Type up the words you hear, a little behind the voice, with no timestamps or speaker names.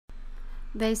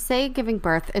They say giving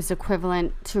birth is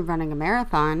equivalent to running a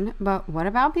marathon, but what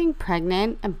about being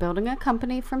pregnant and building a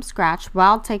company from scratch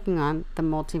while taking on the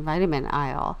multivitamin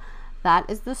aisle? That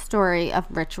is the story of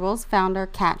Ritual's founder,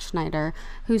 Kat Schneider,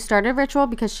 who started Ritual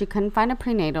because she couldn't find a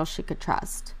prenatal she could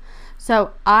trust.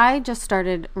 So I just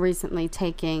started recently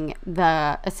taking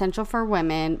the Essential for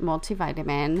Women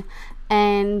multivitamin,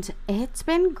 and it's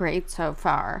been great so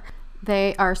far.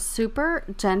 They are super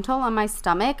gentle on my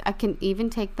stomach. I can even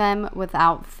take them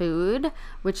without food,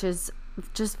 which is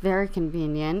just very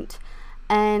convenient.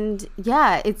 And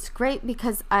yeah, it's great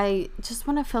because I just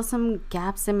want to fill some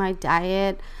gaps in my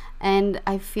diet, and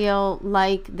I feel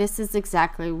like this is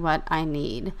exactly what I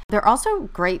need. They're also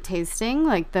great tasting.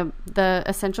 Like the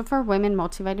Essential for Women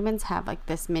multivitamins have like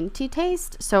this minty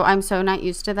taste. So I'm so not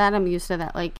used to that. I'm used to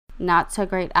that like not so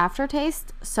great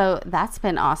aftertaste. So that's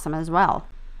been awesome as well.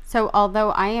 So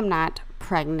although I am not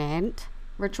pregnant,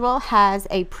 Ritual has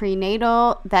a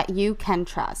prenatal that you can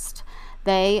trust.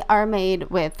 They are made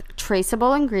with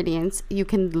traceable ingredients. You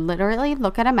can literally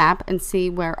look at a map and see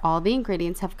where all the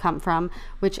ingredients have come from,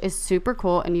 which is super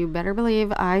cool. And you better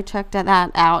believe I checked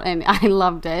that out and I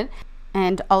loved it.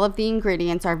 And all of the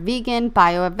ingredients are vegan,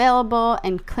 bioavailable,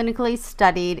 and clinically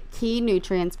studied key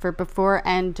nutrients for before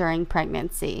and during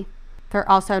pregnancy. They're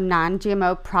also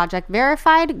non-GMO project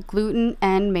verified, gluten,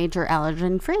 and major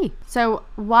allergen free. So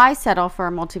why settle for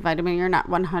a multivitamin you're not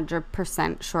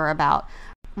 100% sure about?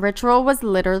 Ritual was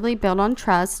literally built on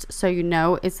trust, so you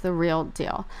know it's the real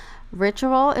deal.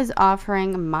 Ritual is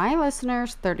offering my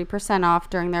listeners 30% off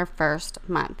during their first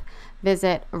month.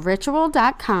 Visit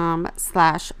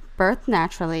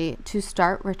ritual.com/birthnaturally to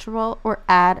start Ritual or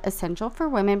add Essential for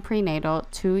Women Prenatal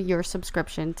to your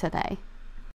subscription today.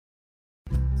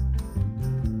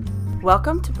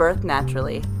 Welcome to Birth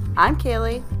Naturally. I'm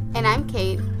Kaylee. And I'm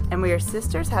Kate. And we are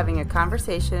sisters having a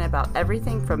conversation about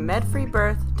everything from med-free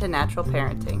birth to natural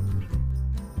parenting.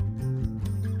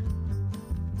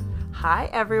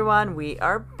 Hi everyone, we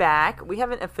are back. We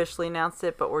haven't officially announced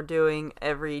it, but we're doing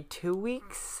every 2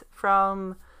 weeks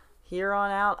from here on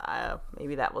out.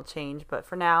 Maybe that will change, but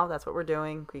for now, that's what we're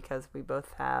doing because we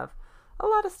both have a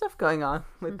lot of stuff going on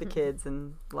with the kids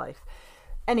and life.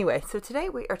 Anyway, so today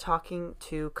we are talking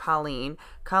to Colleen.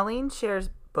 Colleen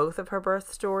shares both of her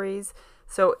birth stories.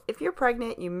 So if you're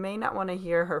pregnant, you may not want to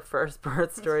hear her first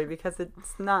birth story because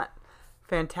it's not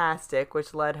fantastic,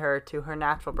 which led her to her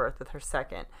natural birth with her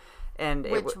second.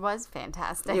 Which was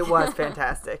fantastic. It was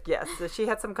fantastic, yes. So she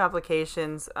had some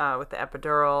complications with the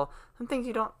epidural, some things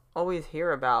you don't always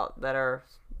hear about that are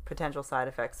potential side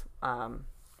effects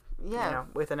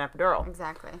with an epidural.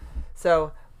 Exactly.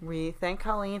 So we thank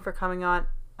Colleen for coming on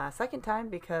a second time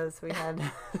because we had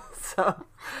a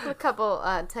couple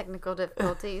technical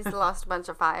difficulties, lost a bunch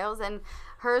of files, and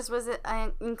hers was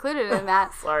included in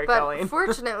that. Sorry, but Colleen.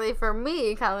 Fortunately for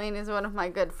me, Colleen is one of my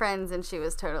good friends, and she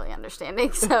was totally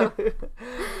understanding. So,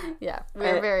 yeah,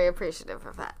 we're very appreciative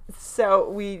of that.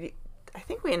 So I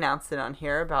think we announced it on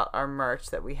here about our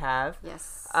merch that we have.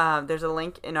 Yes. There's a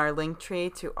link in our link tree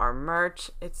to our merch.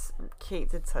 Kate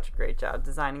did such a great job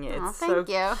designing it. It's so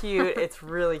cute. It's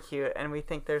really cute. And we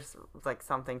think there's like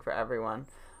something for everyone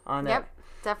on it. Yep,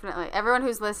 definitely. Everyone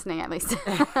who's listening, at least.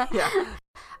 Yeah.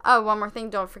 Oh, one more thing.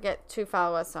 Don't forget to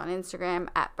follow us on Instagram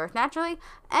at Birth Naturally.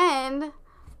 And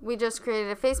we just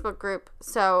created a Facebook group.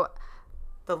 So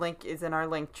the link is in our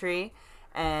link tree.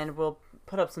 And we'll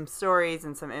put up some stories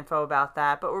and some info about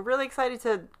that. But we're really excited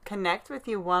to connect with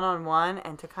you one-on-one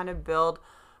and to kind of build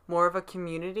more of a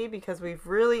community because we've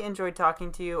really enjoyed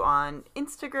talking to you on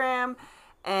Instagram.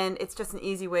 And it's just an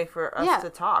easy way for us to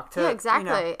talk. Yeah,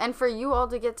 exactly. And for you all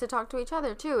to get to talk to each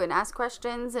other, too, and ask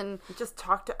questions. And just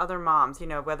talk to other moms,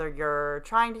 whether you're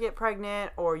trying to get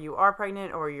pregnant or you are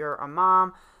pregnant or you're a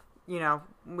mom.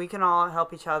 We can all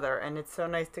help each other, and it's so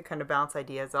nice to kind of bounce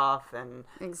ideas off and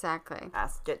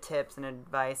get tips and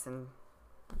advice and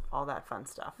all that fun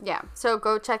stuff. Yeah, so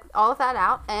go check all of that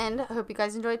out, and I hope you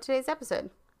guys enjoyed today's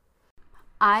episode.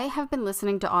 I have been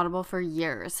listening to Audible for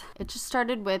years. It just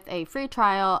started with a free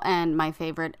trial and my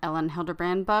favorite Ellen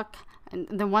Hildebrand book. And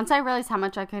then once I realized how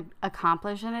much I could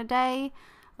accomplish in a day,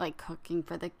 like cooking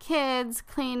for the kids,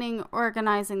 cleaning,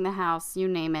 organizing the house, you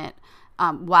name it,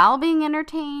 while being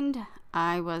entertained,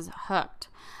 I was hooked.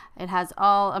 It has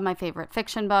all of my favorite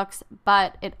fiction books,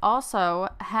 but it also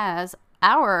has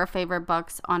our favorite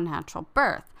books on natural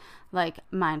birth, like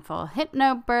Mindful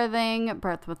Hypnobirthing,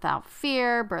 Birth Without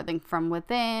Fear, Birthing from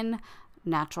Within,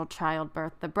 Natural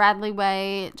Childbirth the Bradley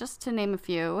Way, just to name a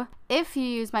few. If you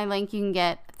use my link, you can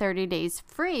get 30 days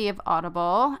free of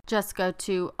Audible. Just go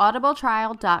to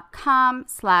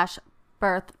audibletrial.com/birthnaturally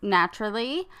Birth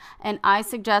Naturally. And I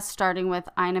suggest starting with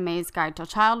Ina May's Guide to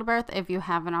Childbirth if you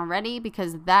haven't already,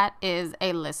 because that is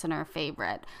a listener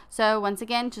favorite. So once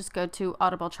again, just go to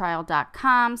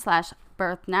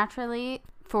audibletrial.com/birthnaturally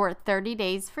for 30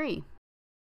 days free.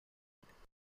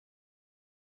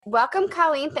 Welcome,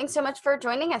 Colleen. Thanks so much for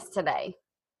joining us today.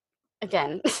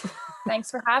 Again.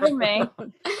 Thanks for having me.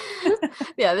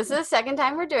 Yeah, this is the second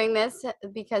time we're doing this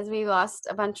because we lost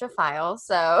a bunch of files.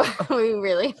 So we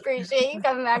really appreciate you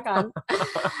coming back on.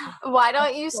 Why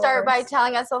don't you start by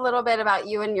telling us a little bit about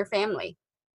you and your family?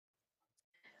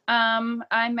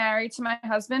 I'm married to my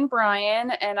husband,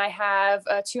 Brian, and I have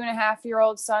a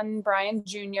 2.5-year-old son, Brian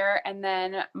Jr., and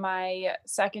then my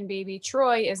second baby,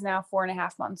 Troy, is now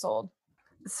 4.5 months old.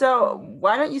 So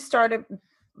why don't you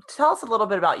tell us a little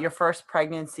bit about your first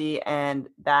pregnancy and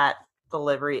that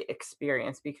delivery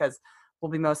experience, because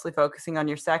we'll be mostly focusing on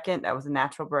your second. That was a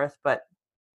natural birth, but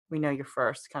we know your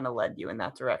first kind of led you in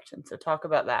that direction. So talk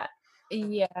about that.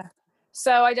 Yeah.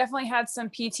 So I definitely had some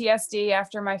PTSD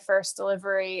after my first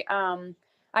delivery. I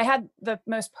had the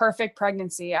most perfect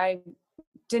pregnancy. I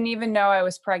didn't even know I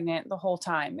was pregnant the whole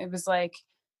time. It was like,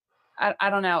 I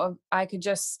don't know, I could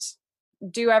just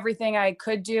do everything I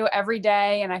could do every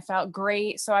day and I felt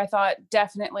great. So I thought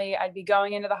definitely I'd be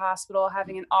going into the hospital,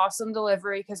 having an awesome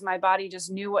delivery because my body just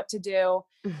knew what to do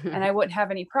and I wouldn't have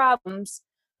any problems.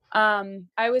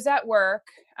 I was at work.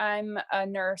 I'm a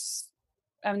nurse,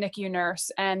 a NICU nurse,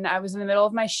 and I was in the middle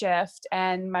of my shift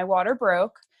and my water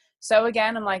broke. So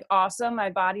again, I'm like, awesome.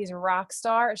 My body's a rock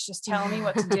star. It's just telling me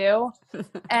what to do.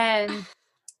 And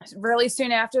really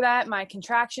soon after that, my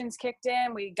contractions kicked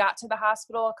in. We got to the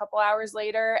hospital a couple hours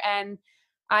later and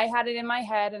I had it in my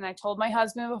head. And I told my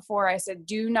husband before, I said,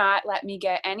 do not let me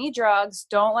get any drugs.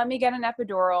 Don't let me get an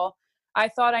epidural. I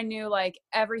thought I knew like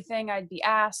everything I'd be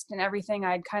asked and everything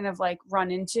I'd kind of like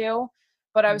run into,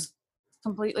 but I was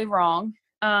completely wrong.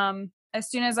 As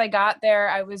soon as I got there,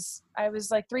 I was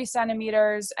like 3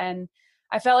 centimeters and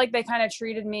I felt like they kind of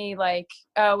treated me like,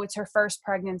 oh, it's her first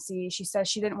pregnancy. She says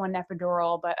she didn't want an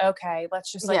epidural, but okay,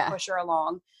 let's just push her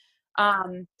along.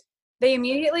 They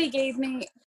immediately gave me,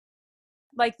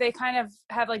 like, they kind of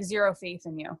have like zero faith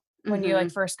in you when you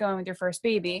like first go in with your first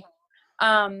baby.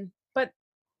 But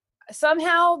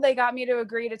somehow they got me to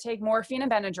agree to take morphine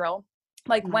and Benadryl,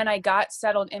 like when I got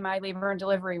settled in my labor and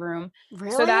delivery room.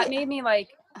 Really? So that made me like,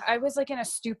 I was like in a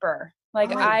stupor.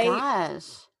 Like oh my gosh.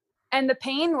 And the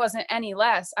pain wasn't any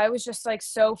less. I was just like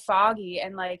so foggy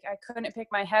and like I couldn't pick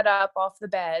my head up off the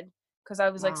bed because I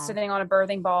was like sitting on a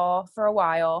birthing ball for a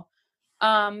while.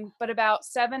 But about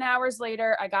 7 hours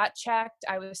later, I got checked.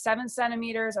 I was 7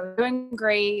 centimeters. I was doing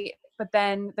great. But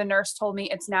then the nurse told me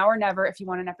it's now or never if you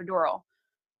want an epidural.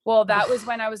 Well, that was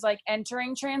when I was like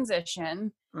entering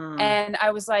transition and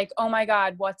I was like, oh my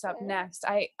God, what's up next?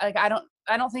 I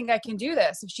don't think I can do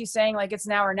this. If she's saying like it's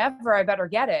now or never, I better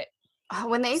get it.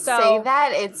 When they say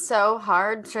that, it's so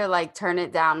hard to like turn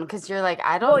it down because you're like,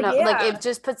 I don't know. Yeah. Like it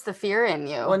just puts the fear in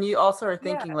you. When you also are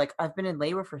thinking like, I've been in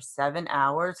labor for 7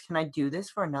 hours. Can I do this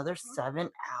for another 7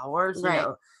 hours? Right. You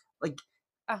know, like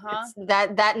it's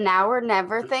that now or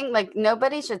never thing. Like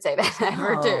nobody should say that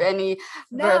ever to any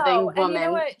birthing woman. And you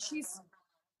know what?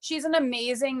 She's an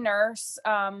amazing nurse.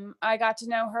 I got to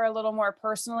know her a little more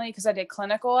personally because I did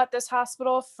clinical at this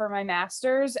hospital for my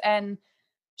master's, and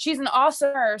she's an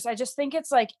awesome nurse. I just think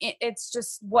it's like it's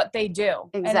just what they do.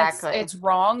 Exactly. And it's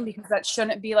wrong because that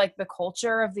shouldn't be like the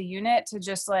culture of the unit to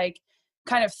just like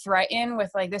kind of threaten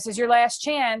with like, this is your last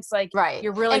chance. Like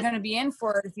you're really going to be in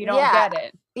for it if you don't get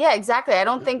it. Yeah, exactly. I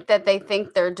don't think that they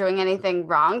think they're doing anything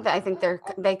wrong. I think they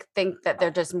think that they're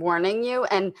just warning you.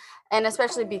 And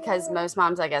especially because most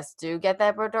moms, I guess, do get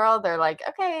that epidural. They're like,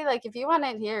 okay, like if you want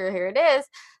it here it is.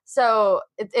 So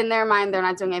in their mind, they're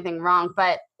not doing anything wrong.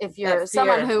 But if you're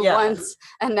someone who wants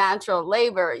a natural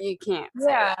labor, you can't say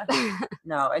that.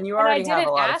 No, and you already have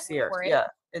a lot of fear. Yeah.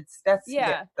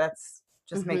 That's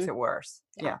just makes it worse.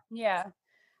 Yeah.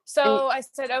 So I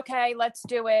said, okay, let's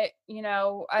do it. You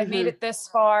know, I made it this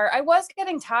far. I was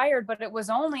getting tired, but it was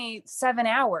only 7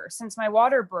 hours since my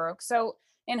water broke. So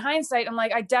in hindsight, I'm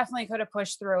like, I definitely could have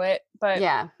pushed through it, but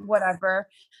whatever.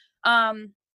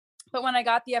 But when I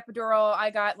got the epidural,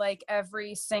 I got like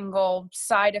every single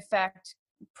side effect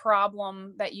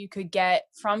problem that you could get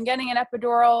from getting an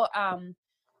epidural.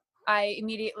 I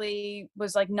immediately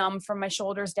was like numb from my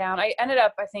shoulders down. I ended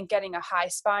up, I think, getting a high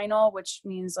spinal, which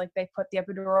means like they put the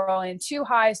epidural in too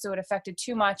high, so it affected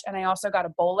too much. And I also got a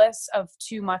bolus of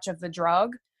too much of the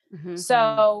drug.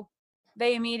 So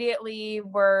they immediately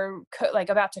were like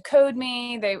about to code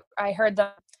me. I heard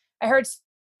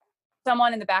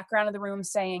someone in the background of the room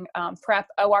saying, prep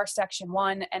OR section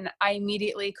 1. And I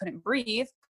immediately couldn't breathe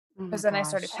because then I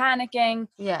started panicking.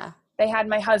 Yeah. They had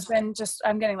my husband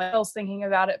I'm getting like chills thinking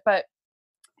about it, but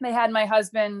they had my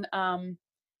husband,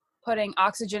 putting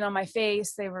oxygen on my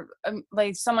face. They were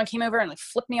like, someone came over and like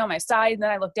flipped me on my side. And then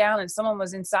I looked down and someone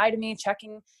was inside of me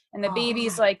checking, and the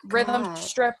baby's like rhythm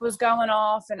strip was going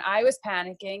off, and I was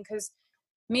panicking because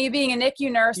me being a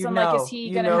NICU nurse, I'm like, is he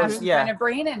going to have some kind of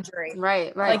brain injury?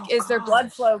 Right. Like, is there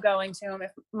blood flow going to him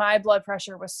if my blood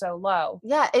pressure was so low?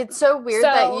 Yeah, it's so weird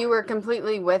that you were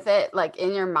completely with it, like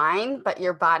in your mind, but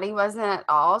your body wasn't at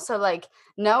all. So like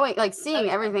knowing, like seeing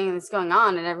everything that's going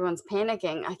on and everyone's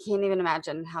panicking, I can't even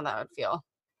imagine how that would feel.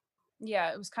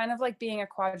 Yeah, it was kind of like being a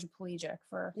quadriplegic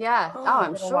for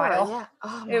I'm sure. while. Yeah.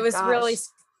 Oh my it was gosh. really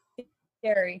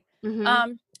scary.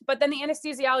 Mm-hmm. But then the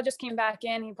anesthesiologist came back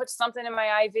in, he put something in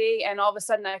my IV, and all of a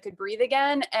sudden I could breathe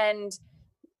again. And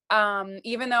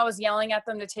even though I was yelling at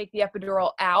them to take the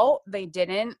epidural out, they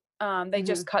didn't. They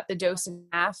just cut the dose in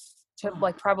half to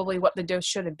like probably what the dose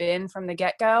should have been from the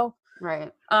get-go.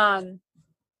 Right.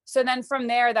 So then from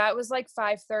there, that was like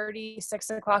 5:30, 6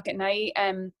 o'clock at night.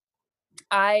 And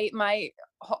my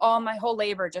whole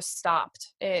labor just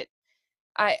stopped.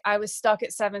 I was stuck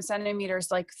at 7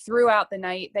 centimeters, like throughout the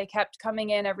night. They kept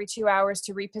coming in every 2 hours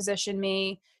to reposition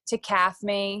me, to cath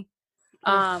me,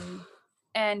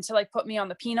 and to like put me on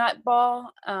the peanut ball.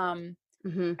 And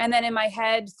then in my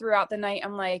head throughout the night,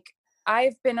 I'm like,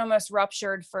 I've been almost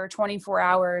ruptured for 24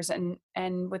 hours.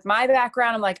 And with my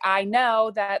background, I'm like, I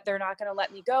know that they're not going to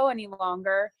let me go any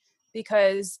longer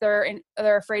because they're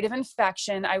afraid of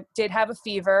infection. I did have a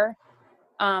fever.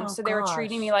 So they were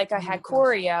treating me like I had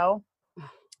choreo,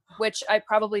 which I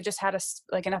probably just had an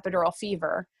epidural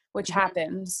fever, which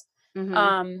happens.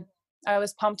 I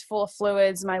was pumped full of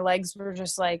fluids. My legs were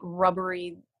just like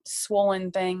rubbery,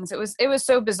 swollen things. It was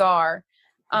so bizarre.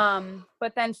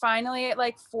 But then finally at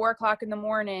like 4 o'clock in the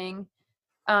morning,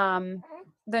 the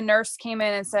nurse came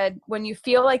in and said, when you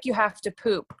feel like you have to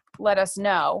poop, let us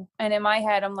know. And in my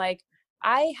head, I'm like,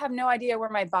 I have no idea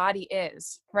where my body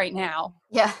is right now.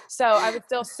 Yeah. So I was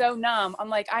still so numb. I'm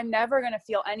like, I'm never going to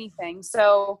feel anything.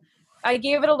 So I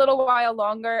gave it a little while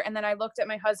longer. And then I looked at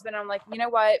my husband. I'm like, you know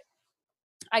what?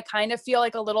 I kind of feel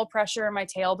like a little pressure in my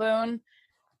tailbone.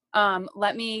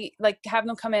 Let me like have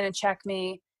them come in and check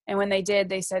me. And when they did,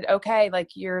 they said, okay, like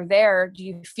you're there. Do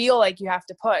you feel like you have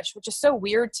to push? Which is so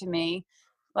weird to me.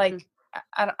 Like,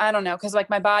 I don't know. Cause like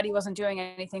my body wasn't doing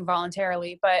anything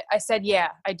voluntarily, but I said,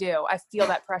 yeah, I do. I feel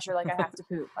that pressure. Like I have to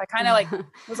poop. I kind of like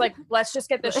was like, let's just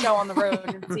get this show on the road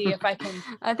and see if I can,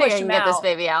 I think I can get this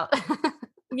baby out.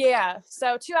 Yeah.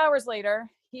 So 2 hours later,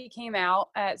 he came out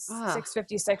at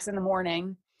 6:56 in the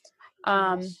morning.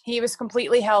 He was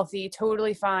completely healthy,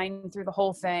 totally fine through the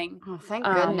whole thing. Oh, thank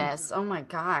goodness. Oh my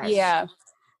gosh. Yeah.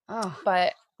 Oh,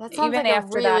 but that sounds even like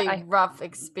after a really that, rough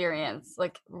experience.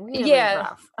 Like really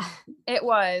rough. It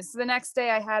was. The next day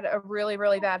I had a really,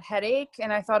 really bad headache,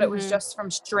 and I thought it was just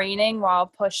from straining while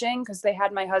pushing, because they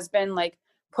had my husband like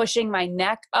pushing my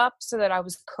neck up so that I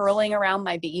was curling around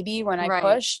my baby when I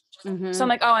pushed. So I'm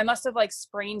like, oh, I must have like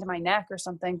sprained my neck or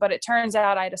something. But it turns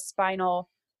out I had a spinal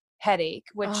headache,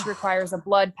 which requires a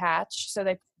blood patch. So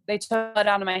they took it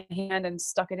out of my hand and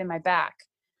stuck it in my back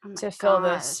to fill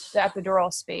the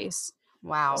epidural space.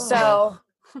 Wow. So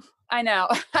I know.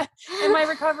 And my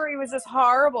recovery was just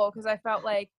horrible because I felt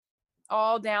like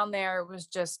all down there was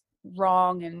just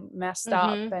wrong and messed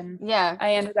up. And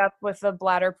I ended up with a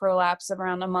bladder prolapse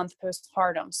around a month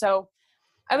postpartum. So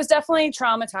I was definitely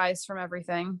traumatized from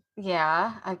everything.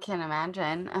 Yeah, I can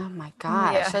imagine. Oh my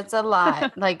gosh, it's a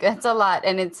lot. Like it's a lot.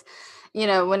 And it's, you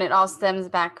know, when it all stems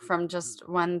back from just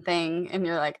one thing and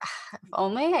you're like, if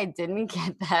only I didn't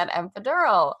get that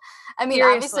epidural. I mean,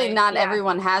 obviously not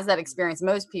everyone has that experience.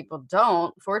 Most people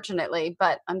don't, fortunately,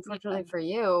 but unfortunately for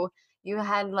you, you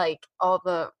had like all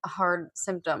the hard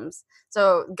symptoms.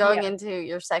 So going into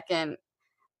your second,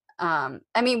 I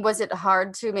mean, was it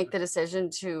hard to make the decision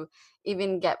to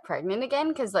even get pregnant again?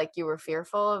 Because like you were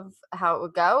fearful of how it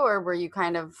would go, or were you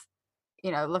kind of,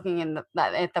 you know, looking in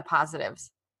at the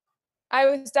positives? I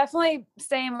was definitely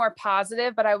staying more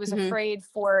positive, but I was afraid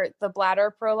for the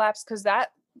bladder prolapse because that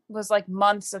was like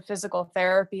months of physical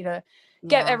therapy to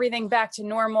get everything back to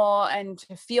normal and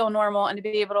to feel normal and to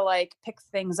be able to like pick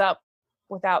things up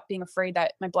without being afraid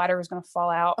that my bladder was going to fall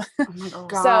out. Oh my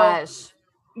gosh.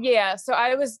 So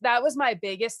that was my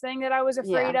biggest thing that I was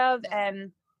afraid of.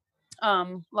 And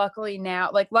luckily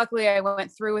I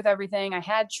went through with everything. I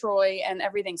had Troy and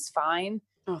everything's fine.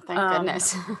 Oh, thank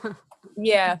goodness.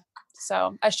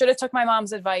 So I should have took my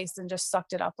mom's advice and just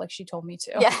sucked it up like she told me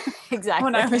to. Yeah, exactly.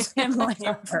 When I was in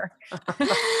labor.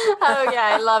 Oh yeah,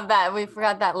 I love that. We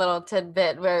forgot that little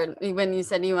tidbit where when you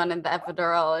said you wanted the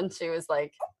epidural and she was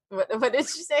like, what did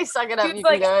she say? Suck it up, you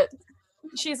can do it.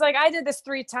 She's like, I did this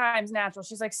 3 times natural.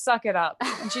 She's like, suck it up.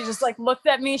 And she just like looked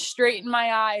at me straight in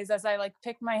my eyes as I like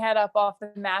picked my head up off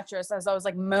the mattress as I was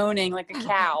like moaning like a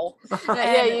cow.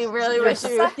 Yeah, you really wish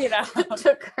you suck it out.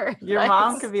 took her. Your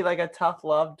mom could be like a tough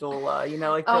love doula, you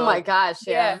know, like oh my gosh,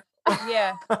 yeah.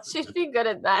 Yeah. She'd be good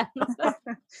at that.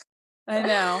 I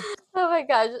know. Oh my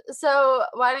gosh. So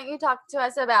why don't you talk to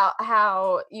us about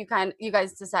how you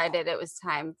guys decided it was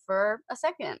time for a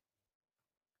second?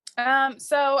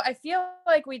 So I feel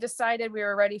like we decided we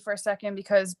were ready for a second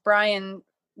because Brian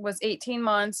was 18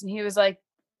 months and he was like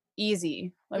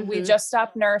easy. Like we just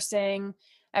stopped nursing.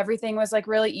 Everything was like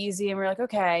really easy. And we are like,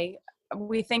 okay,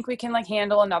 we think we can like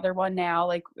handle another one now.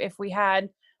 Like if we had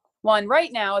one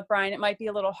right now with Brian, it might be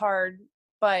a little hard,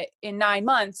 but in 9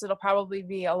 months, it'll probably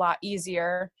be a lot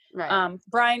easier. Right.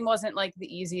 Brian wasn't like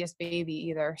the easiest baby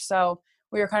either. So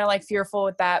we were kind of like fearful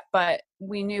with that, but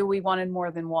we knew we wanted more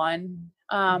than one.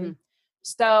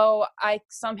 So I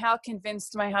somehow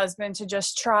convinced my husband to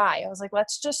just try. I was like,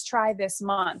 let's just try this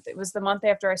month. It was the month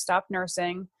after I stopped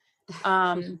nursing.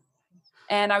 And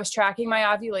I was tracking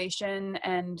my ovulation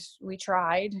and we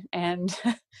tried. And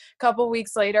a couple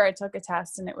weeks later, I took a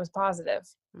test and it was positive.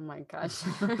 Oh my gosh.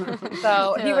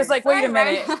 So he was like, wait a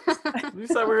minute. You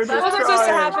said we were That just wasn't supposed to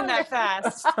trying. happen that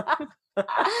fast.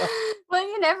 Well,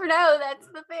 you never know. That's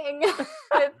the thing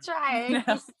with trying.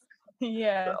 No.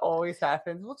 Yeah. It always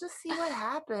happens. We'll just see what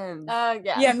happens.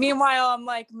 Yeah. Yeah. Meanwhile, I'm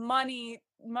like money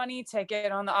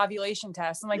ticket on the ovulation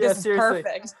test. I'm like, Yeah, this is seriously.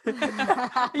 perfect.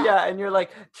 Yeah, and you're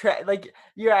like, like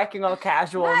you're acting all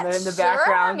casual, and then in the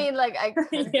background, I mean, like, I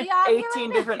could be 18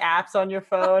 ovulating. different apps on your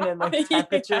phone and like Yeah.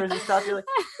 temperatures and stuff. You're like,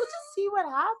 we'll just see what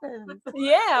happens.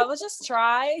 Yeah, let's just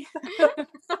try.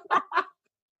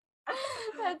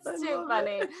 That's I too love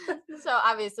funny. So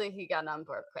obviously he got on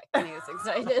board quick and he was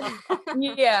excited.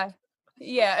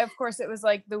 Yeah, of course it was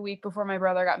like the week before my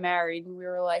brother got married and we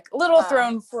were like a little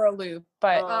thrown for a loop,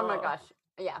 but Oh my gosh.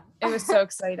 Yeah. it was so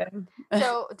exciting.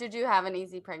 So did you have an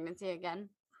easy pregnancy again?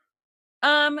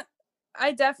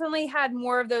 I definitely had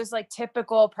more of those like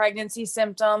typical pregnancy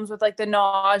symptoms with like the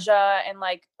nausea and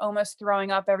like almost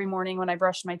throwing up every morning when I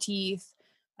brushed my teeth.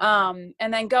 And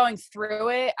then going through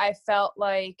it, I felt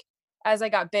like as I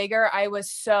got bigger, I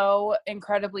was so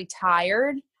incredibly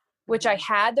tired, which I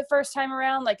had the first time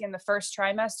around, like in the first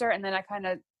trimester, and then I kind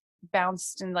of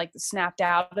bounced and like snapped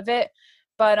out of it.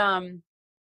 But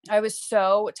I was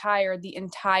so tired the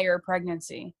entire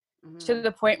pregnancy to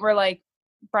the point where like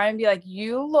Brian would be like,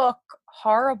 you look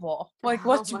horrible. Like,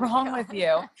 what's wrong with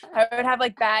you? I would have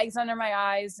like bags under my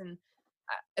eyes, and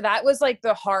that was like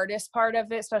the hardest part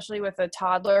of it, especially with a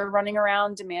toddler running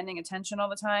around demanding attention all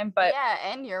the time. But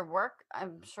yeah, and your work,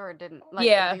 I'm sure didn't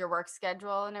like your work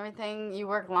schedule and everything. You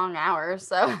work long hours,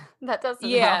 so that doesn't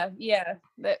help. Yeah.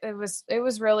 It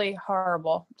was really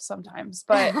horrible sometimes,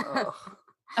 but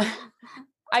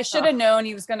I should have known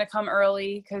he was going to come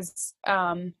early because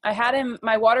I had him.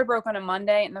 My water broke on a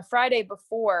Monday, and the Friday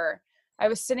before, I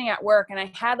was sitting at work and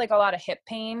I had like a lot of hip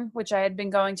pain, which I had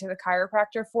been going to the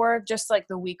chiropractor for just like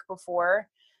the week before.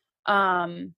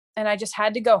 And I just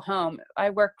had to go home.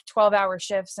 I worked 12-hour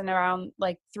shifts, and around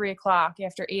like 3:00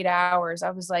 after 8 hours,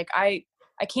 I was like, I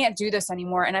can't do this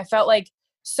anymore. And I felt like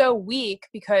so weak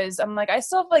because I'm like, I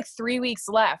still have like 3 weeks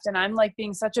left and I'm like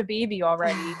being such a baby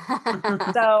already.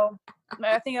 So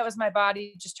I think that was my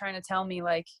body just trying to tell me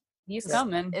like, he's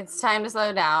coming. It's time to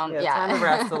slow down. Yeah, time to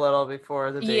rest a little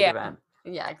before the big event.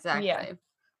 Yeah, exactly. Yeah.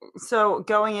 So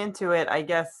going into it, I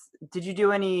guess, did you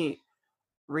do any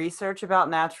research about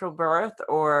natural birth,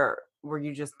 or were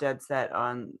you just dead set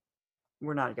on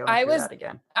we're not going through that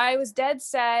again? I was dead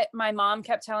set. My mom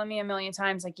kept telling me a million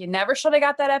times, like, you never should have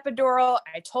got that epidural.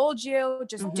 I told you,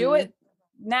 just do it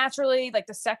naturally. Like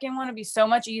the second one would be so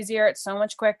much easier. It's so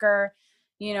much quicker.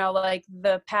 You know, like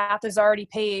the path is already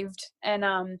paved.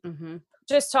 And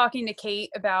just talking to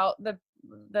Kate about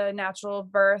the natural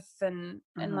birth and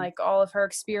like all of her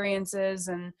experiences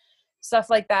and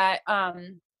stuff like that.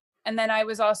 And then I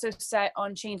was also set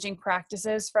on changing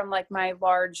practices from like my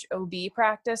large OB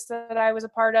practice that I was a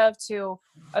part of to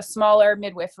a smaller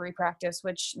midwifery practice,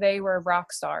 which they were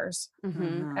rock stars.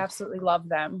 Absolutely love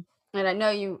them. And I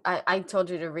know I told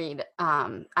you to read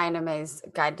Ina May's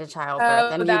Guide to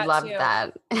Childbirth, and you loved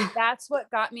that. That's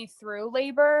what got me through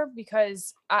labor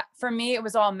because for me, it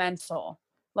was all mental.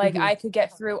 Like I could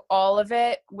get through all of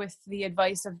it with the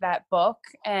advice of that book.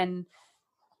 And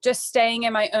just staying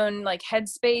in my own like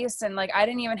headspace. And like, I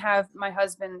didn't even have my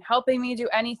husband helping me do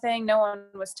anything. No one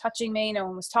was touching me. No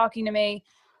one was talking to me.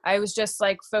 I was just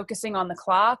like focusing on the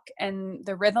clock and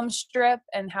the rhythm strip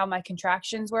and how my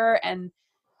contractions were. And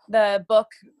the book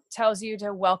tells you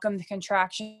to welcome the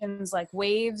contractions like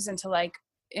waves and to like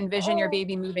envision your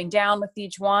baby moving down with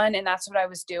each one. And that's what I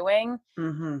was doing.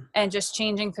 And just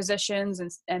changing positions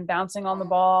and bouncing on the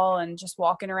ball and just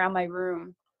walking around my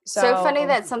room. So funny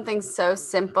that something so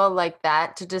simple like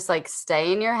that to just like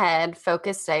stay in your head,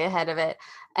 focus, stay ahead of it.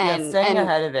 And staying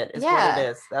ahead of it is what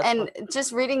it is.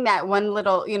 Just reading that one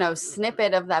little,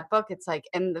 snippet of that book, it's like,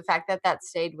 and the fact that that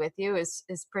stayed with you is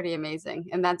pretty amazing.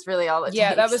 And that's really all it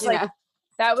takes. That was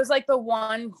that was like the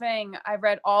one thing. I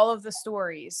read all of the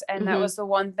stories, and that was the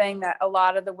one thing that a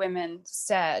lot of the women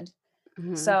said.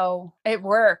 So it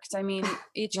worked. I mean,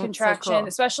 each contraction, so cool.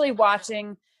 Especially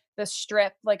watching the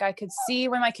strip, like I could see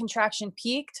when my contraction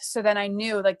peaked. So then I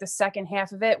knew like the second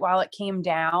half of it, while it came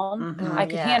down, I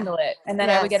could handle it. And then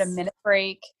I would get a minute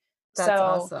break. That's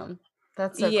awesome.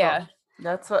 That's so cool.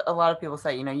 That's what a lot of people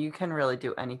say. You can really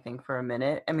do anything for a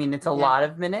minute. I mean, it's a lot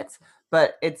of minutes,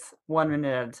 but it's 1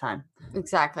 minute at a time.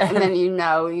 Exactly. And then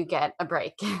you get a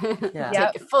break.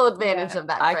 Take full advantage of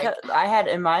that break. I had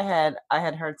in my head, I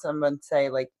had heard someone say,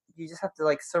 like, you just have to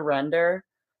like surrender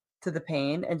to the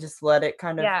pain and just let it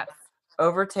kind of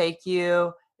overtake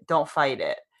you. Don't fight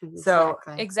it.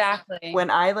 Exactly. So when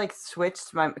I like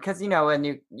switched because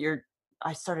when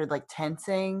I started like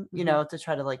tensing, to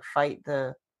try to like fight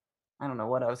I don't know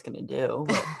what I was going to do,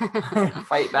 but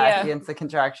fight back against the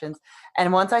contractions.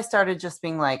 And once I started just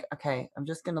being like, okay, I'm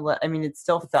just going to it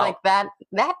still felt like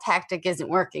that tactic isn't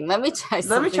working. Let me try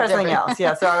something else.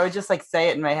 Yeah. So I would just like say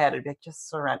it in my head. I'd be like, just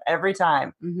surrender every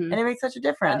time. And it makes such a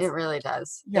difference. It really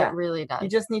does. Yeah. It really does. You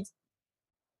just need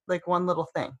like one little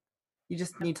thing. You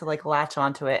just need to like latch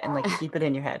onto it and like keep it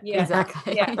in your head. Yeah.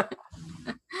 Exactly. Yeah.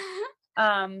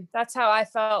 That's how I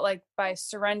felt. Like by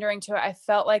surrendering to it, I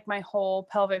felt like my whole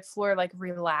pelvic floor like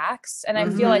relaxed. And I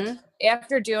feel like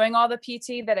after doing all the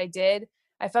PT that I did,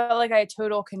 I felt like I had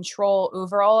total control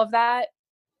over all of that.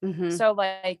 So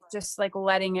like just like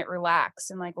letting it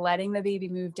relax and like letting the baby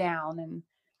move down. And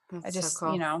that's I just,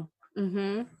 so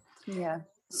cool. Yeah.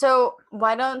 So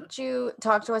why don't you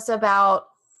talk to us about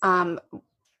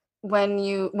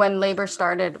when labor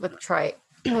started with Troy?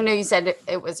 I know you said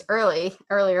it was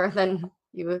earlier than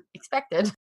you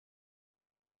expected.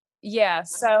 Yeah.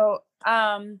 So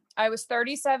I was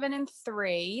 37 and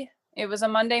 3. It was a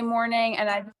Monday morning,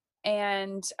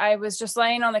 and I was just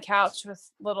laying on the couch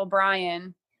with little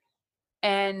Brian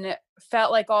and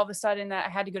felt like all of a sudden that I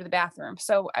had to go to the bathroom.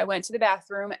 So I went to the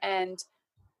bathroom and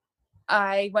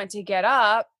I went to get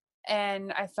up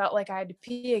and I felt like I had to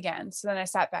pee again. So then I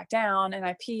sat back down and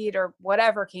I peed or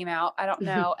whatever came out. I don't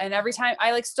know. And every time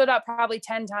I like stood up probably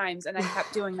 10 times and I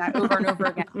kept doing that over and over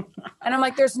again. And I'm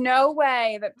like, there's no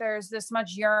way that there's this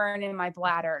much urine in my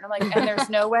bladder. And I'm like, and there's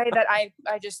no way that I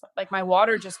just like my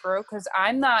water just broke because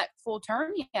I'm not full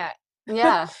term yet.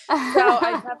 Yeah. So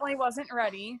I definitely wasn't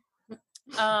ready.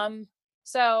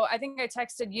 So I think I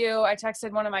texted you. I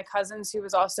texted one of my cousins who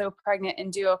was also pregnant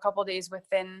and due a couple days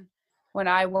within when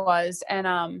I was, and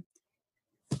I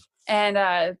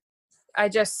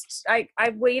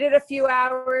waited a few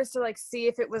hours to like see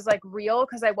if it was like real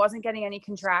because I wasn't getting any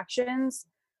contractions.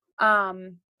 But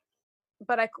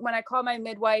when I called my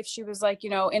midwife, she was like,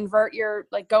 invert your,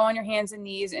 like go on your hands and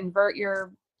knees, invert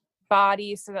your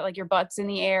body so that like your butt's in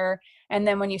the air. And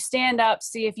then when you stand up,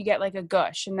 see if you get like a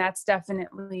gush, and that's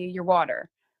definitely your water.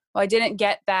 Well, I didn't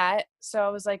get that. So I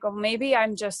was like, well, maybe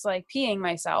I'm just like peeing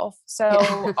myself.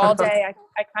 So all day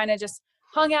I kind of just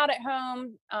hung out at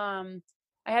home. I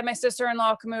had my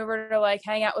sister-in-law come over to like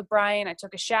hang out with Brian. I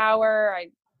took a shower.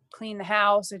 I cleaned the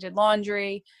house. I did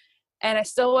laundry, and I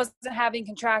still wasn't having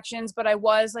contractions, but I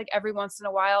was like every once in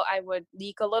a while I would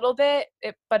leak a little bit.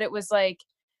 But it was like,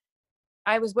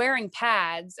 I was wearing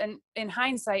pads, and in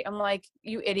hindsight, I'm like,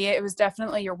 you idiot. It was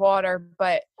definitely your water,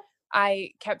 but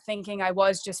I kept thinking I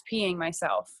was just peeing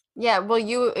myself. Yeah. Well,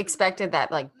 you expected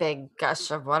that like big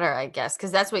gush of water, I guess,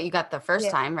 because that's what you got the first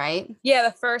time, right? Yeah.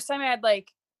 The first time I had like,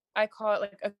 I call it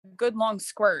like a good long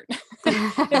squirt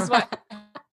is what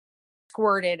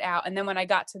squirted out. And then when I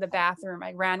got to the bathroom,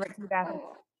 I ran right to the bathroom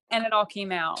and it all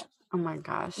came out. Oh my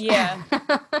gosh. Yeah.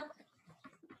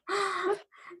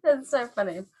 That's so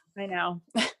funny. I know.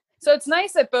 So it's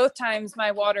nice that both times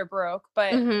my water broke,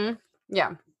 but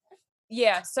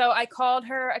yeah. So I called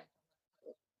her.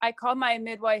 I called my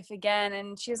midwife again,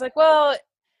 and she's like, well,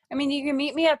 I mean, you can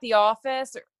meet me at the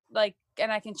office, like,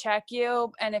 and I can check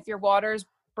you. And if your water's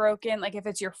broken, like if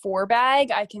it's your 4 bag,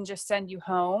 I can just send you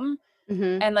home.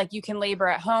 and like you can labor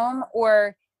at home,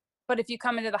 but if you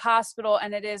come into the hospital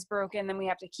and it is broken, then we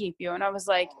have to keep you. And I was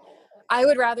like, I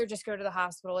would rather just go to the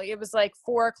hospital. It was like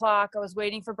 4:00. I was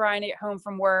waiting for Brian to get home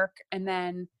from work, and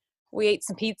then we ate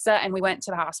some pizza and we went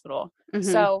to the hospital.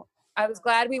 So I was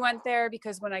glad we went there,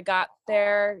 because when I got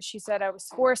there, she said I was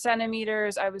 4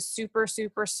 centimeters. I was super,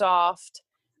 super soft.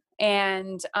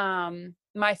 And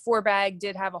my 4 bag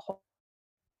did have a hole.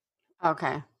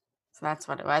 Okay. So that's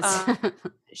what it was.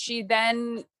 She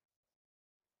then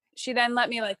let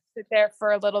me like sit there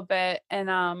for a little bit,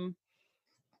 and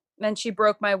then she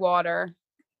broke my water,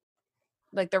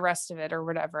 like the rest of it or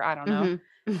whatever. I don't know.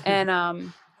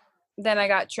 And then I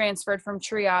got transferred from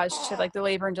triage to like the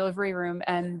labor and delivery room.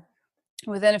 And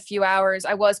within a few hours,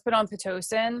 I was put on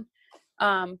Pitocin,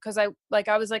 because I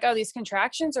was like, oh, these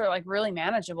contractions are like really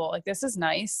manageable. Like, this is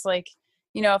nice. Like,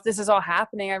 you know, if this is all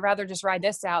happening, I'd rather just ride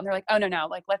this out. And they're like, oh, no,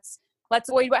 like let's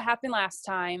avoid what happened last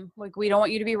time. Like, we don't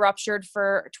want you to be ruptured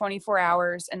for 24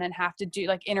 hours and then have to do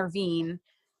like intervene.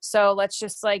 So let's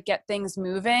just like get things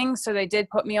moving. So they did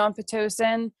put me on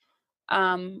Pitocin.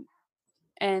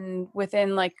 And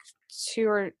within like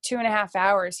 2.5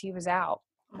 hours, he was out.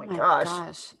 Oh my gosh.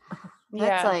 That's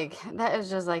Yeah. like, that is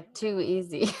just like too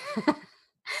easy.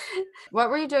 What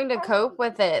were you doing to cope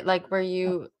with it? Like, were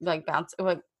you like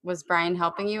was Brian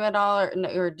helping you at all?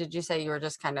 Or did you say you were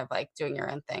just kind of like doing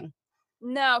your own thing?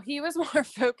 No, he was more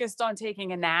focused on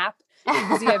taking a nap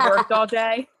because he had worked all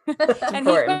day. And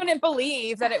he couldn't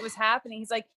believe that it was happening.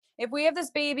 He's like, if we have this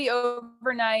baby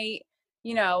overnight,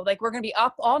 you know, like we're going to be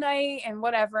up all night and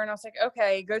whatever. And I was like,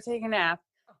 okay, go take a nap.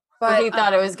 But he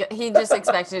thought it was good. He just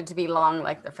expected it to be long,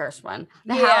 like the first one.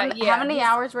 How many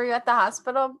hours were you at the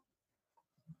hospital?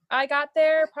 I got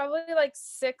there probably like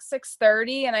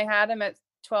 6:30, and I had him at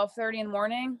 12:30 in the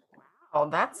morning. Oh,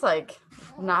 that's like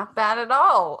not bad at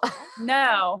all.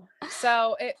 No.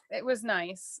 So it was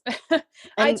nice.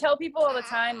 I tell people all the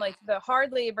time, like the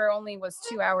hard labor only was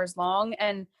 2 hours long,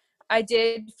 and I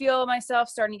did feel myself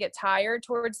starting to get tired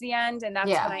towards the end. And that's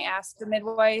when I asked the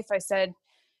midwife, I said,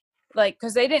 like,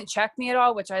 cause they didn't check me at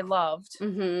all, which I loved.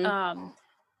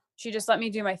 She just let me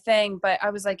do my thing, but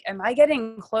I was like, am I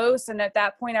getting close? And at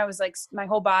that point I was like, my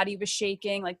whole body was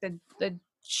shaking, like the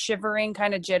shivering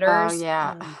kind of jitters. Oh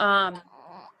yeah.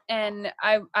 And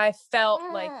I felt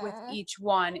like with each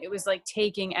one, it was like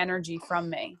taking energy from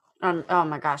me. Oh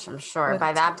my gosh, I'm sure.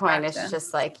 By that point, it's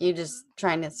just like you just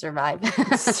trying to survive.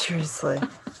 Seriously.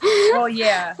 Well,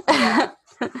 yeah.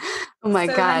 Oh my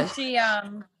gosh.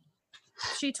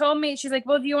 She told me, she's like,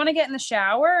 well, do you want to get in the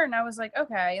shower? And I was like,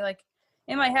 okay. Like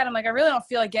in my head, I'm like, I really don't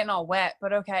feel like getting all wet,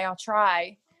 but okay, I'll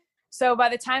try. So by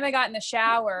the time I got in the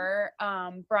shower,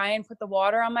 Brian put the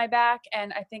water on my back,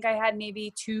 and I think I had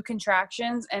maybe 2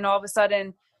 contractions, and all of a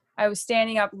sudden I was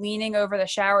standing up, leaning over the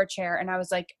shower chair, and I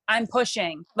was like, I'm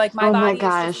pushing. Like my body is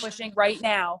just pushing right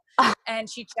now. And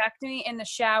she checked me in the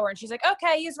shower, and she's like,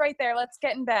 okay, he's right there. Let's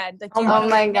get in bed. Like, do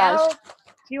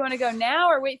you want to go now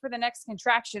or wait for the next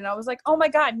contraction? And I was like, oh my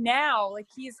God, now. Like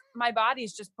my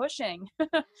body's just pushing.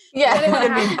 Yeah, you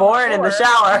could be born in the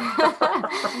shower.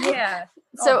 Yeah.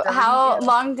 So how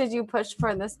long did you push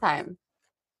for this time?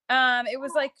 It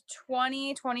was like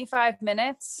 20-25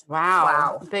 minutes.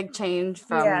 Wow. Big change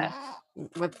from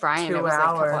with Brian. 2 it was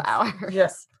hours. Like a couple hours.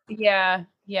 Yes. Yeah.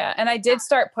 And I did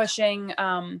start pushing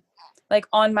like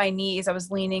on my knees. I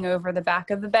was leaning over the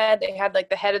back of the bed. They had like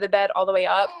the head of the bed all the way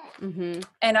up.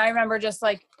 And I remember just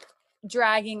like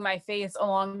dragging my face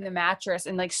along the mattress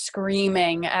and like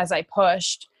screaming as I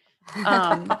pushed.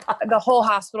 The whole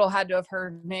hospital had to have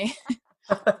heard me.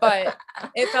 But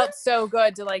it felt so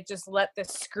good to like just let the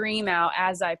scream out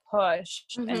as I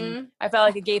pushed. And I felt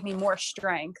like it gave me more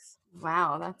strength.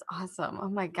 Wow, that's awesome. Oh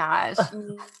my gosh.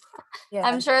 Yeah.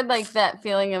 I'm sure like that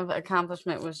feeling of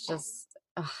accomplishment was just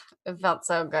it felt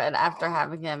so good after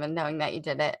having him and knowing that you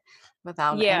did it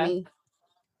without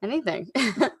anything.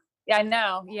 Yeah, I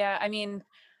know. Yeah. I mean,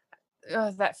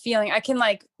 that feeling, I can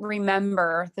like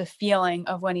remember the feeling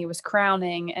of when he was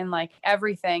crowning and like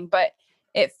everything, but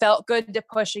it felt good to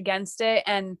push against it.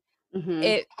 And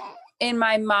it, in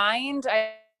my mind,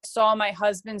 I saw my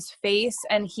husband's face,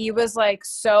 and he was like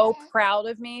so proud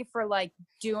of me for like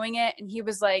doing it. And he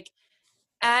was like,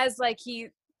 as like he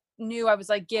knew I was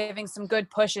like giving some good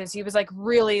pushes, he was like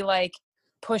really like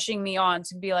pushing me on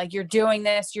to be like, you're doing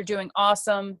this, you're doing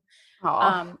awesome.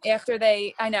 After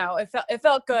I know it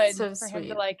felt good so for sweet. him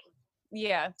to like,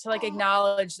 to like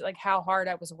acknowledge like how hard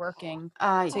I was working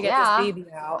to get this baby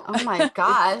out. Oh my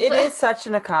God. It is such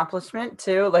an accomplishment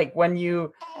too. Like when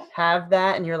you have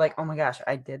that and you're like, oh my gosh,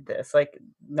 I did this. Like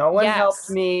no one helped Yes.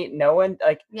 me. No one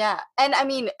like Yeah. And I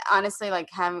mean, honestly, like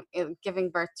giving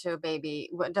birth to a baby,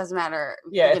 it doesn't matter,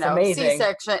 Yeah, it's amazing.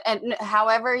 C-section, and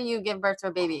however you give birth to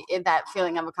a baby, that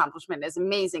feeling of accomplishment is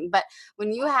amazing. But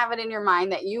when you have it in your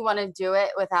mind that you want to do it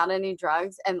without any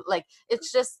drugs, and like,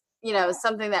 it's just,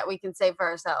 something that we can say for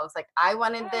ourselves. Like, I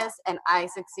wanted this and I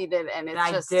succeeded, and it's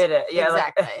I just did it. Yeah,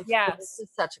 exactly. like Yes. It's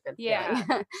just such a good Yeah.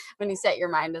 feeling when you set your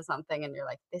mind to something and you're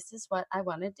like, this is what I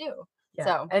want to do. yeah.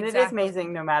 So And it is Exactly.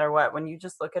 amazing no matter what. When you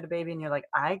just look at a baby and you're like,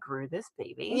 I grew this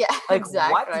baby. yeah, Like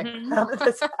exactly. what? Mhm. How did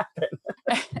this happen?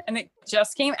 And it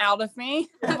just came out of me.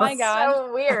 Oh my God.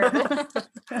 So weird.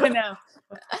 I know.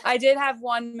 I did have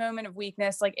one moment of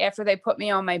weakness, like after they put me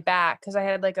on my back, because I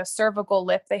had like a cervical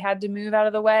lip they had to move out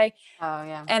of the way. Oh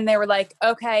yeah. And they were like,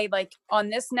 okay, like on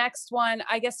this next one,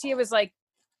 I guess he was like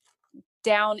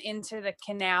down into the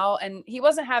canal and he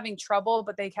wasn't having trouble,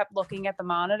 but they kept looking at the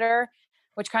monitor,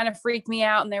 which kind of freaked me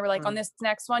out. And they were like, on this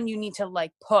next one, you need to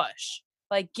like push,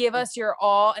 like give us your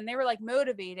all. And they were like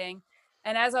motivating.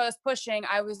 And as I was pushing,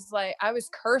 I was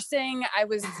cursing.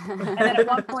 And then at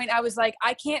one point I was like,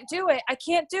 I can't do it. I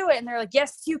can't do it. And they're like,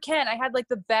 yes, you can. I had like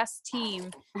the best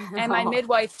team. And my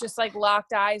midwife just like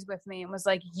locked eyes with me and was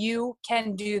like, you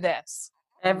can do this.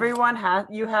 Everyone has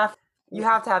you have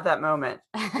to have that moment.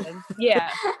 Yeah.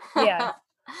 Yeah.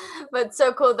 But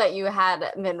so cool that you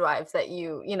had midwives that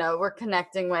you were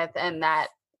connecting with and that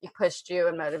you pushed you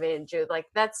and motivated you. Like,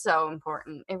 that's so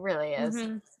important. It really is.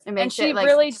 Mhm. It makes she it like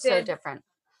really so did. different.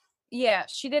 Yeah,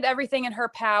 she did everything in her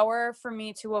power for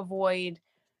me to avoid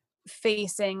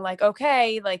facing like,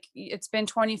 okay, like it's been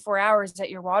 24 hours that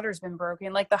your water's been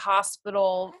broken, like the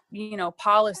hospital,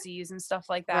 policies and stuff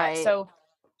like that. Right. So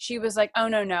she was like, oh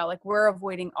no, like we're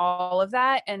avoiding all of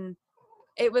that. And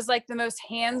it was like the most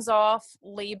hands-off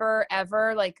labor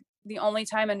ever. Like the only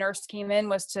time a nurse came in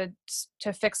was to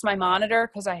fix my monitor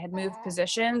because I had moved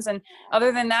positions. And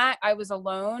other than that, I was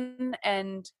alone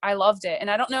and I loved it. And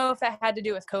I don't know if that had to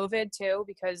do with COVID too,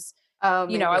 because, I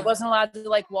Maybe. wasn't allowed to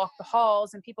like walk the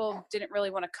halls and people didn't really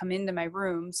want to come into my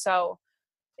room. So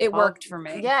it Well, worked for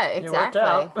me. Yeah, It worked exactly.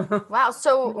 out. Wow.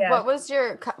 So Yeah. what was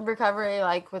your recovery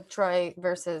like with Troy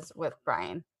versus with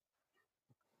Brian?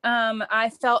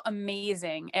 I felt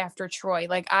amazing after Troy.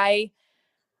 Like I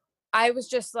was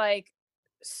just like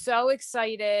so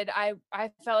excited. I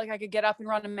felt like I could get up and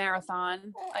run a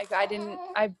marathon. Like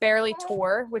I barely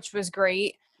tore, which was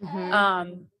great.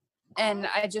 Mhm. And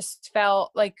I just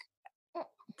felt like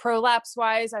prolapse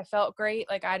wise, I felt great.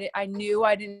 Like I knew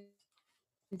I didn't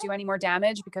do any more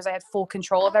damage because I had full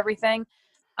control of everything.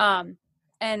 And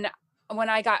when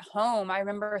I got home, I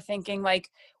remember thinking like,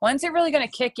 when's it really going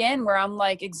to kick in where I'm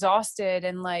like exhausted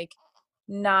and like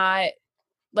not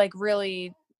like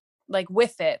really like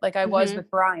with it, like I was Mhm.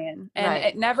 with Brian. And Right.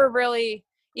 it never really,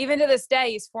 even to this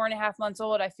day, he's 4.5 months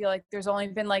old. I feel like there's only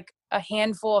been like a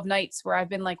handful of nights where I've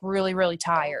been like really, really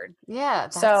tired. Yeah,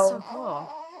 that's so So cool.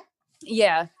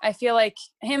 yeah, I feel like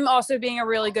him also being a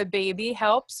really good baby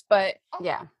helps, but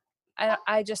Yeah.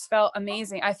 I just felt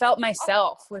amazing. I felt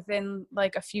myself within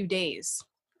like a few days.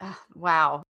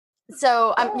 Wow.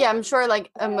 So I'm sure like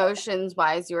emotions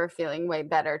wise you were feeling way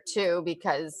better too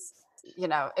because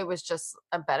it was just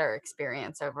a better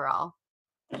experience overall.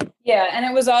 Yeah, and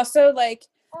it was also like,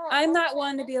 I'm not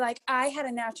one to be like, I had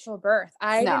a natural birth.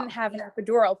 I No. didn't have an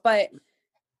epidural, but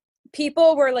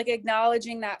people were like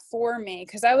acknowledging that for me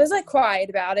because I was like quiet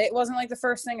about it. It wasn't like the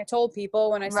first thing I told people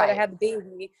when I said I Right. had the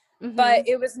baby. Mhm. But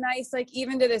it was nice, like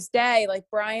even to this day, like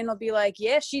Brian will be like,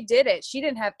 yeah, she did it. She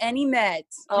didn't have any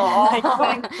meds. Oh. Like,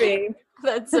 thanks, babe.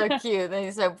 That's so cute. And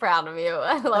he's so proud of you.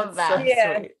 I love That's so that.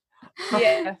 Yeah. sweet.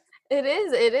 Yeah. It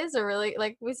is a really,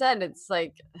 like we said, it's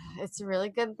like, it's a really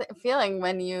good feeling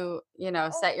when you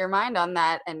set your mind on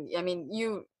that. And I mean,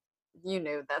 you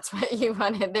knew that's what you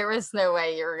wanted. There was no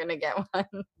way you were going to get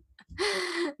one.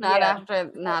 Not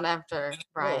after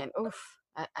Brian. Oof.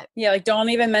 Yeah, like don't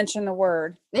even mention the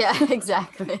word. Yeah,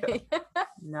 exactly.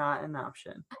 Not an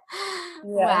option.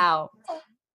 Wow.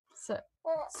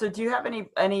 So do you have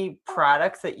any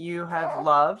products that you have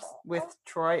loved with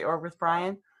Troy or with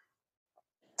Brian?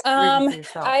 Or even for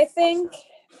yourself? I think,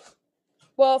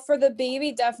 well, for the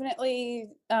baby, definitely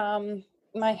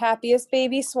my happiest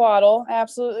baby swaddle. I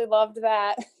absolutely loved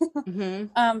that.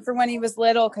 Mm-hmm. For when he was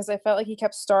little, because I felt like he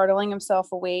kept startling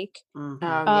himself awake. Mhm.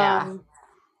 Oh yeah.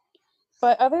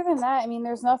 But other than that, I mean,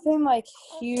 there's nothing like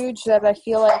huge that I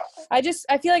feel like I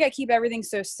feel like I keep everything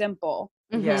so simple.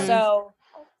 Yeah. Mhm. So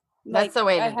That's the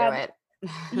way to do it.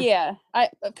 Yeah,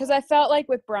 because I felt like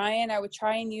with Brian, I would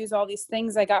try and use all these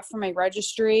things I got from my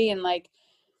registry, and like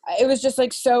it was just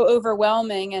like so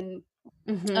overwhelming. And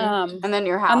Um, And then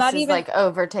your I'm house not is even- like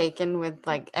overtaken with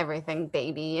like everything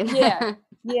baby.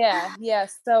 yeah.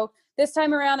 So this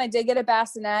time around, I did get a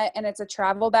bassinet, and it's a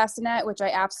travel bassinet, which I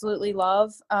absolutely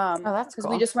love. that's because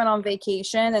cool. we just went on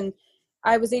vacation, and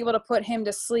I was able to put him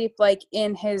to sleep like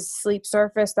in his sleep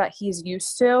surface that he's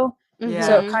used to. Yeah.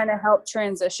 So it kind of helped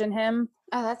transition him.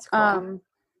 Oh, that's cool.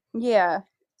 Yeah.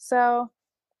 So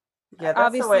Yeah, that's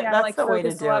obviously, the way. I'm That's like the way to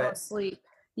focused a do lot it. on sleep.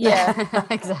 Yeah.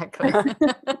 Exactly.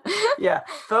 Yeah,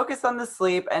 focus on the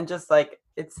sleep and just like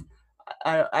it's.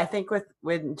 I think with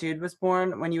when Jude was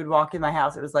born, when you would walk in my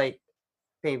house, it was like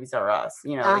babies are us.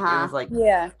 You know, like it was like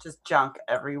Yeah. just junk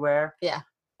everywhere. Yeah.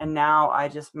 And now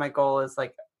my goal is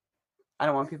like, I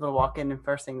don't want people to walk in and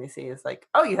first thing they see is like,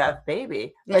 oh, you have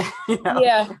baby. Like, you know?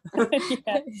 Yeah.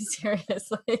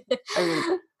 Seriously. I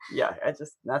mean, yeah,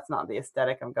 that's not the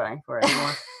aesthetic I'm going for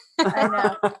anymore. I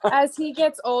know. As he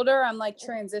gets older, I'm like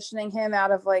transitioning him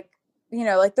out of like,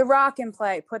 like the rock and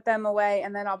play, put them away,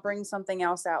 and then I'll bring something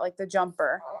else out, like the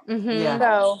jumper. Yeah.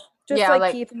 So just Yeah,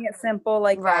 like keeping it simple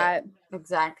like right. that.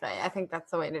 Exactly. I think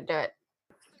that's the way to do it.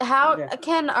 How Yeah.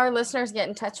 can our listeners get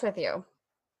in touch with you?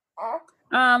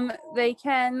 They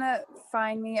can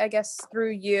find me, I guess,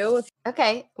 through you.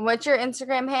 Okay. What's your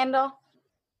Instagram handle?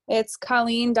 It's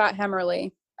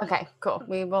Colleen.Hemmerly. Okay, cool.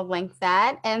 We will link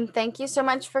that. And thank you so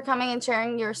much for coming and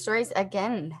sharing your stories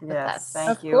again with Yes, us.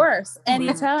 thank Of you. course.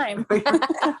 Anytime.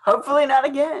 Hopefully not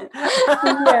again.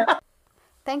 Yeah.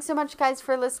 Thanks so much, guys,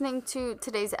 for listening to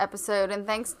today's episode. And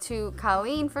thanks to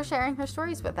Colleen for sharing her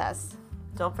stories with us.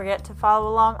 Don't forget to follow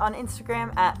along on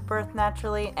Instagram at Birth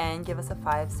Naturally and give us a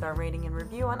 5-star rating and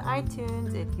review on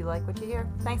iTunes if you like what you hear.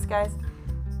 Thanks, guys.